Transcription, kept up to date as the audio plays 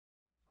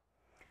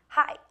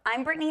Hi,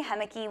 I'm Brittany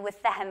Hoemeke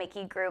with the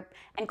Hoemeke Group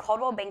and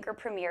Coldwell Banker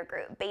Premier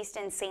Group based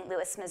in St.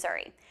 Louis,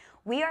 Missouri.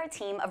 We are a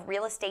team of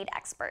real estate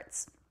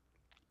experts.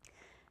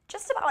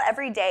 Just about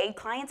every day,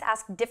 clients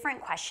ask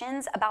different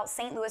questions about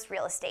St. Louis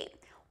real estate.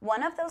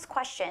 One of those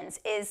questions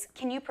is,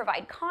 can you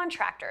provide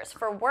contractors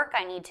for work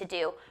I need to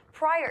do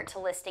prior to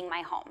listing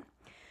my home?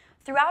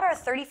 Throughout our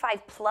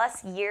 35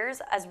 plus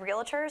years as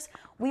realtors,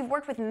 we've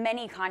worked with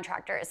many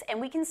contractors and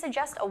we can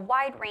suggest a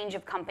wide range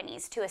of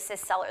companies to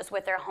assist sellers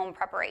with their home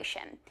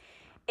preparation.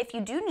 If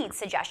you do need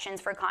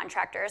suggestions for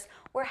contractors,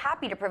 we're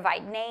happy to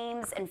provide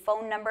names and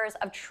phone numbers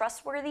of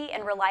trustworthy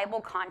and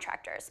reliable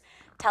contractors.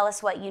 Tell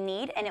us what you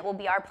need and it will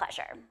be our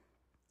pleasure.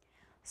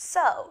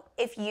 So,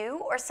 if you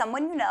or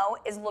someone you know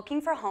is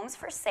looking for homes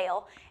for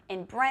sale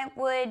in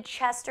Brentwood,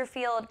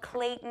 Chesterfield,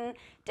 Clayton,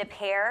 De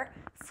Pere,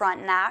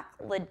 Frontenac,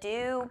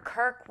 Ladue,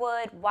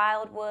 Kirkwood,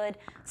 Wildwood,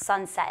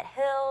 Sunset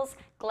Hills,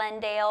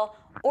 Glendale,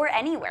 or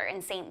anywhere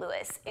in St.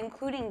 Louis,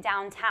 including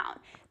downtown,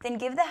 then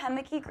give the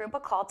Hoemeke Group a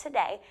call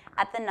today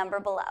at the number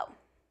below.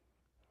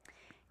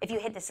 If you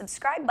hit the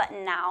subscribe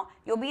button now,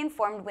 you'll be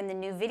informed when the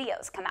new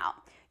videos come out.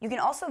 You can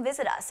also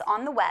visit us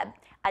on the web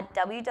at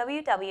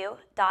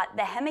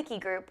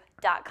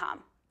www.thehoemekegroup.com.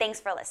 Thanks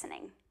for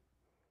listening.